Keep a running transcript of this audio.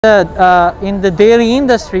In the dairy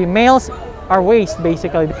industry, males are waste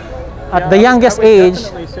basically at the youngest age.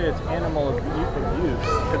 I would definitely say it's animal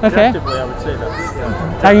abuse. Okay. Objectively, I would say that.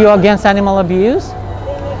 Yeah. Are you against animal abuse?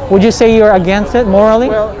 Would you say you're against it morally?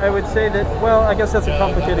 Well, I would say that. Well, I guess that's a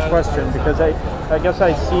complicated question because I guess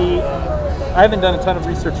I see. I haven't done a ton of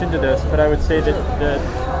research into this, but I would say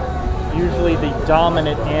that usually the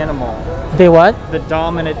dominant animal. The what? The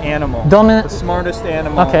dominant animal. Dominant. The smartest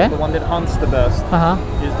animal. Okay. The one that hunts the best.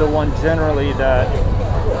 Is the one generally that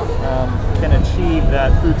can achieve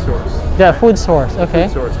that food source. The food source. Okay.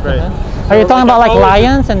 Food source, right? Are you talking about like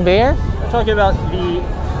lions and bears? I'm talking about the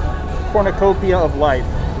cornucopia of life,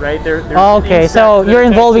 right? Okay, so you're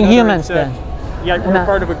involving humans then. Yeah, we're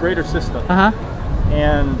part of a greater system.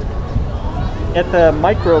 And at the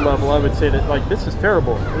micro level, I would say that like this is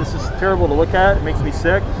terrible. This is terrible to look at. It makes me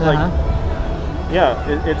sick. Like,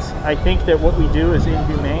 yeah, it's. I think that what we do is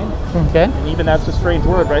inhumane. Okay. And even that's a strange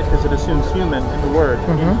word, right? Because it assumes human in the word,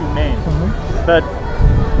 inhumane. But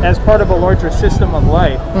as part of a larger system of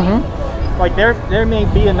life, like there may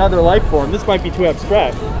be another life form. This might be too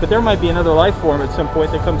abstract, but there might be another life form at some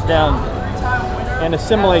point that comes down and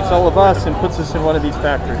assimilates all of us and puts us in one of these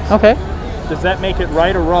factories. Okay. Does that make it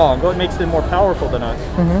right or wrong? What makes them more powerful than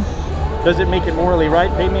us? Does it make it morally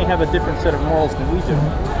right? They may have a different set of morals than we do.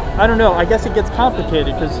 I don't know. I guess it gets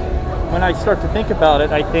complicated because when I start to think about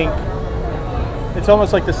it, I think it's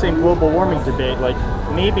almost like the same global warming debate. Like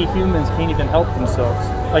maybe humans can't even help themselves.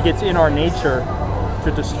 Like it's in our nature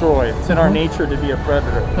to destroy. It's in our nature to be a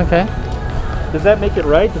predator. Okay. Does that make it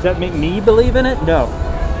right? Does that make me believe in it? No.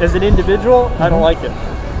 As an individual, I don't like it.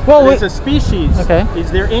 Well, as a species,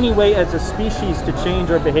 is there any way as a species to change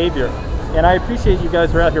our behavior? And I appreciate you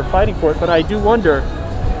guys are out here fighting for it, but I do wonder,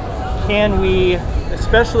 can we,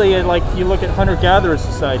 especially in like you look at hunter-gatherer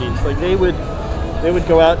societies, like they would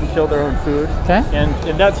go out and kill their own food,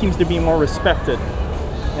 and that seems to be more respected.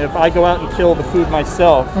 And if I go out and kill the food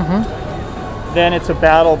myself, then it's a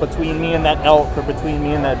battle between me and that elk or between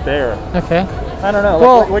me and that bear. Okay. I don't know.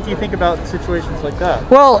 Well, what do you think about situations like that?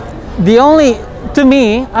 Well, to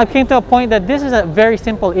me, I came to a point that this is a very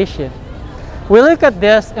simple issue. We look at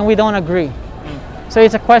this and we don't agree. So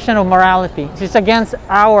it's a question of morality. It's against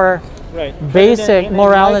our basic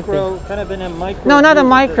morality. Kind of in a micro. No, not a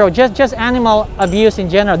micro. Just animal abuse in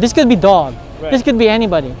general. This could be dog. This could be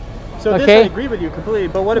anybody. So this I agree with you completely.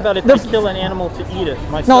 But what about if I kill an animal to eat it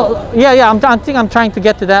myself? No, yeah. I think I'm trying to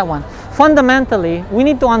get to that one. Fundamentally, we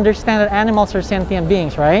need to understand that animals are sentient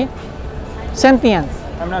beings, right? Sentience.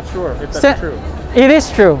 I'm not sure if that's true. It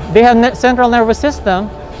is true. They have central nervous system.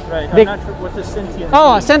 Right. I'm not sure what does sentient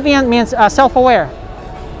mean. Sentient means self-aware.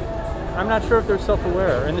 I'm not sure if they're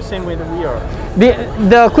self-aware in the same way that we are.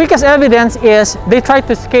 The quickest evidence is they try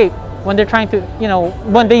to escape when they're trying to,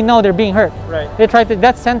 when they know they're being hurt. Right. They try to.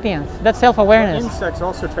 That's sentience. That's self-awareness. Well, insects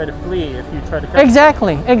also try to flee if you try to catch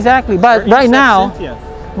them. Exactly. But right now. Sentient?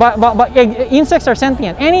 But insects are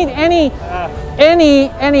sentient. No.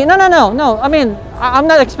 I mean, I'm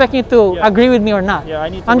not expecting you to agree with me or not. Yeah, I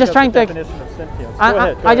need to I'm just trying to. Definition of sentience. Go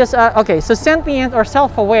ahead. Okay. So sentient or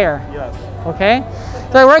self-aware. Yes. Okay.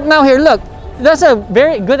 So right now here, look, that's a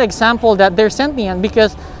very good example that they're sentient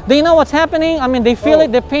because they know what's happening. I mean, they feel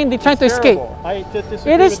it, the pain. They try to escape. I just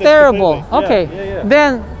disagree it is with terrible. Okay. Yeah.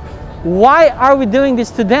 Then, why are we doing this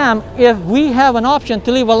to them if we have an option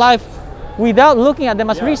to live a life without looking at them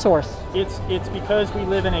as resource? It's because we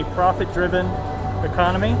live in a profit-driven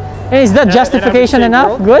economy. And is that justification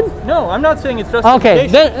enough? Good? No, I'm not saying it's justification. Okay,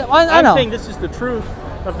 then, I know. I'm saying this is the truth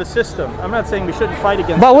of the system. I'm not saying we shouldn't fight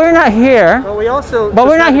against But we're not here. But we also. But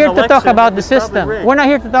we're not here to talk about the system. We're not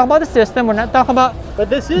here to talk about the system. We're not talking about. But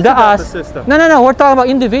this is about the system. No. We're talking about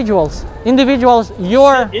individuals. Individuals.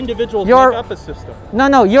 Individuals make up a system.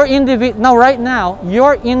 No. Right now,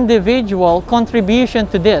 your individual contribution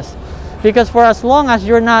to this. Because for as long as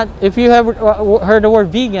you're not, if you have heard the word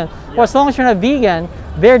vegan, for as long as you're not vegan,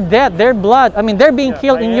 they're dead, their blood, I mean, they're being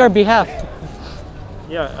killed in your behalf.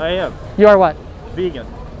 Yeah, I am. You are what? Vegan.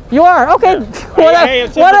 You are? Okay. Yeah.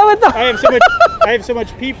 I have so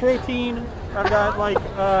much pea protein. I've got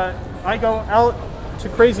I go out to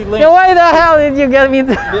crazy lengths. So why the hell did you get me?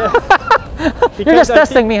 You're just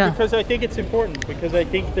testing me, huh? Because I think it's important. Because I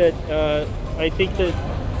think that,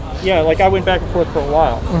 like I went back and forth for a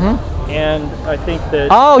while. And I think that...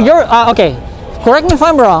 Oh, you're... okay. Correct me if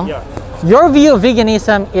I'm wrong. Yeah. Your view of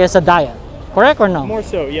veganism is a diet. Correct or no? More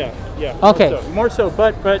so, yeah. Okay. More so,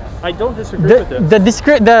 but I don't disagree with this.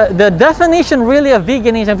 The definition really of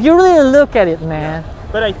veganism, if you really look at it, man...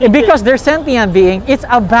 But I think because they're sentient being, it's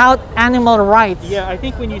about animal rights. Yeah, I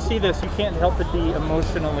think when you see this, you can't help but be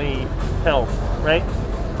emotionally held, right?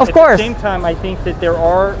 Of course. At the same time, I think that there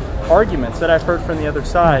are arguments that I've heard from the other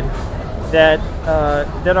side that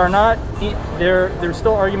that are not. There's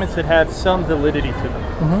still arguments that have some validity to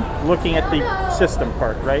them. Looking at the system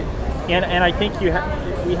part, right? And I think you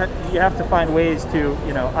have to find ways to,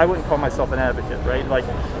 you know, I wouldn't call myself an advocate, right? Like,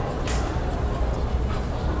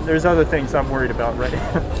 there's other things I'm worried about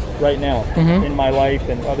right now in my life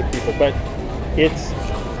and other people, but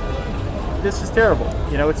this is terrible.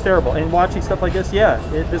 You know, it's terrible. And watching stuff like this,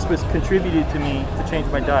 this was contributed to me to change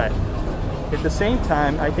my diet. At the same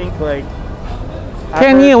time, I think, like,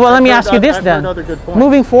 let me ask you this then.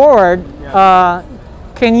 Moving forward,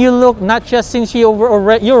 can you look, not just since you're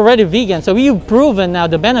already vegan, so you've proven now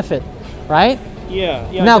the benefit, right?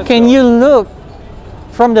 Yeah. Now, can you look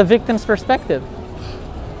from the victim's perspective?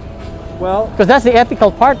 Well, because that's the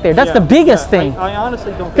ethical part there. That's the biggest thing. I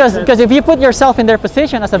honestly don't. Because if you put yourself in their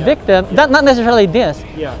position as a victim, not necessarily this.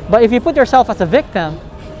 Yeah. But if you put yourself as a victim,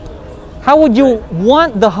 how would you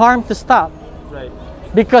want the harm to stop? Right.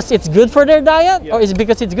 Because it's good for their diet, or is it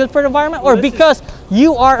because it's good for the environment, or because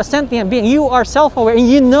you are a sentient being, you are self-aware, and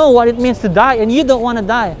you know what it means to die, and you don't want to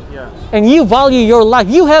die, and you value your life.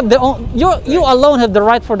 You have you alone have the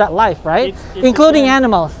right for that life, right? Including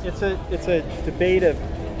animals. It's a debate of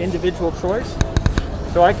individual choice.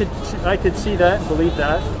 So I could see that and believe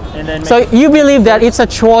that, and then. So you believe that it's a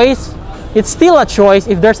choice? It's still a choice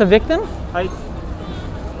if there's a victim.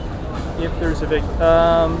 If there's a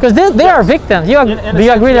victim, because they are victims. Do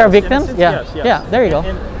you agree they are victims? Yes. Yeah. There you go.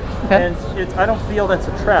 And I don't feel that's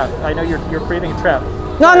a trap. I know you're creating a trap.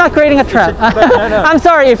 No, I'm not creating a trap. No. I'm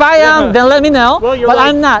sorry. If I am, then let me know. Well, but right.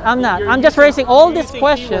 I'm not. I'm just raising all these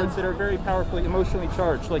questions that are very powerfully emotionally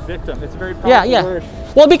charged, like victim. It's a very powerful word.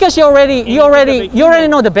 Well, because you already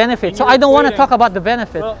know the benefits, so I don't want to talk about the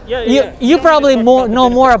benefits. Well, you probably know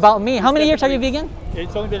more about me. How many years are you vegan?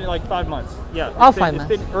 It's only been like 5 months. Yeah. I'll 5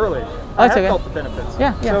 months. It's been early. I have felt the benefits.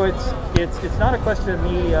 Yeah. So it's not a question of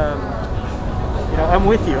me. You know, I'm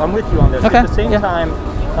with you on this. Okay. At the same time,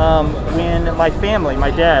 when my family, my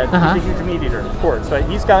dad, he's a huge meat eater, of course. Right?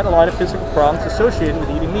 He's got a lot of physical problems associated with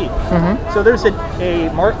eating meat. So there's a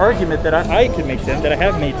argument that I could make to him, that I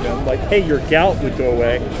have made to him, like, hey, your gout would go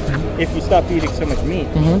away if you stopped eating so much meat.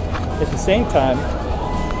 At the same time,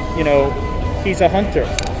 you know, he's a hunter.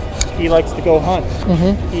 He likes to go hunt.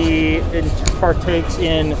 He partakes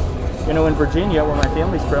in, you know, in Virginia, where my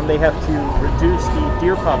family's from, they have to reduce the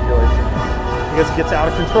deer population because it gets out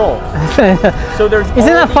of control. So there's.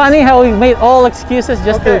 Isn't that funny how we made all excuses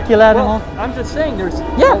just to kill animals? Well, I'm just saying there's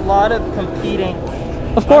a lot of competing.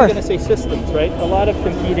 Of course. I'm going to say systems, right? A lot of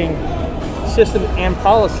competing systems and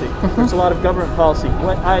policy. There's a lot of government policy.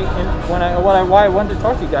 Why I wanted to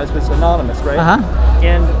talk to you guys was Annonymous, right?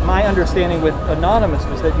 And my understanding with Annonymous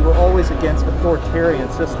was that you were always against authoritarian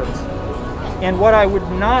systems. And what I would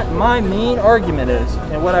not, my main argument is,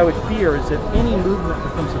 and what I would fear is if any movement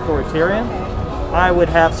becomes authoritarian, I would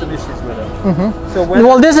have some issues with it. So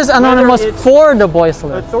well, this is Anonymous for the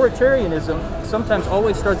voiceless. Authoritarianism sometimes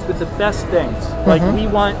always starts with the best things. Like, we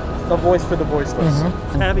want a voice for the voiceless.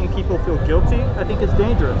 Having people feel guilty, I think, is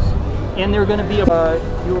dangerous. And they're going to be,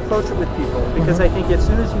 you approach it with people, because I think as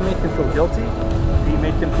soon as you make them feel guilty, you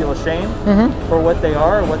make them feel ashamed for what they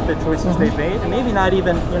are, or what the choices they've made, and maybe not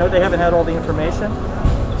even, you know, they haven't had all the information,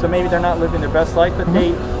 so maybe they're not living their best life, but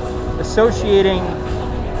they associating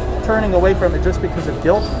turning away from it just because of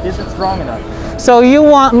guilt isn't strong enough. So you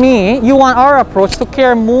want our approach to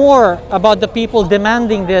care more about the people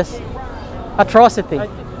demanding this atrocity.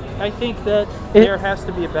 I think that there has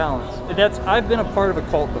to be a balance. I've been a part of a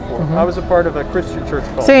cult before. I was a part of a Christian church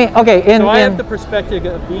cult. See, okay, so I have the perspective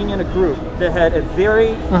of being in a group that had a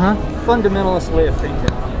very fundamentalist way of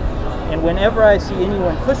thinking. And whenever I see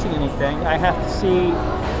anyone pushing anything, I have to see,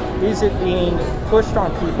 is it being pushed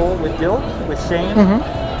on people with guilt, with shame?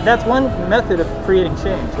 That's one method of creating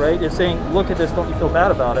change, right? Is saying, look at this, don't you feel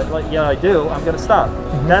bad about it? Like, yeah, I do, I'm going to stop.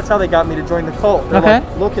 That's how they got me to join the cult. They're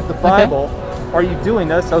like, look at the Bible. Are you doing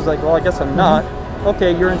this? I was like, well, I guess I'm not.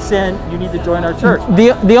 Okay, you're in sin. You need to join our church.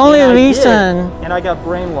 The only reason, and I got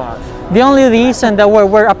brainwashed. The only reason that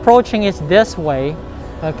we're approaching it this way,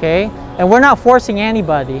 okay, and we're not forcing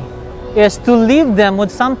anybody, is to leave them with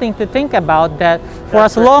something to think about. That for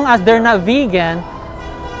as long as they're not vegan,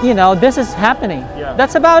 you know, this is happening.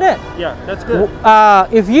 That's about it. Yeah, that's good.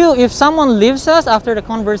 If someone leaves us after the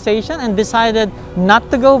conversation and decided not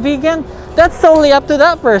to go vegan, that's totally up to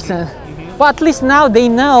that person. But at least now they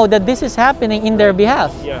know that this is happening in their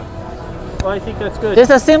behalf. Yeah. Well, I think that's good. It's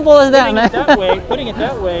as simple as that, man. Putting it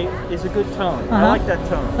that way is a good tone. I like that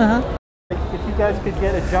tone. If you guys could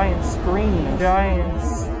get a giant screen,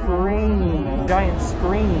 screen, a giant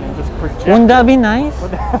screen, and just project. Wouldn't that be nice?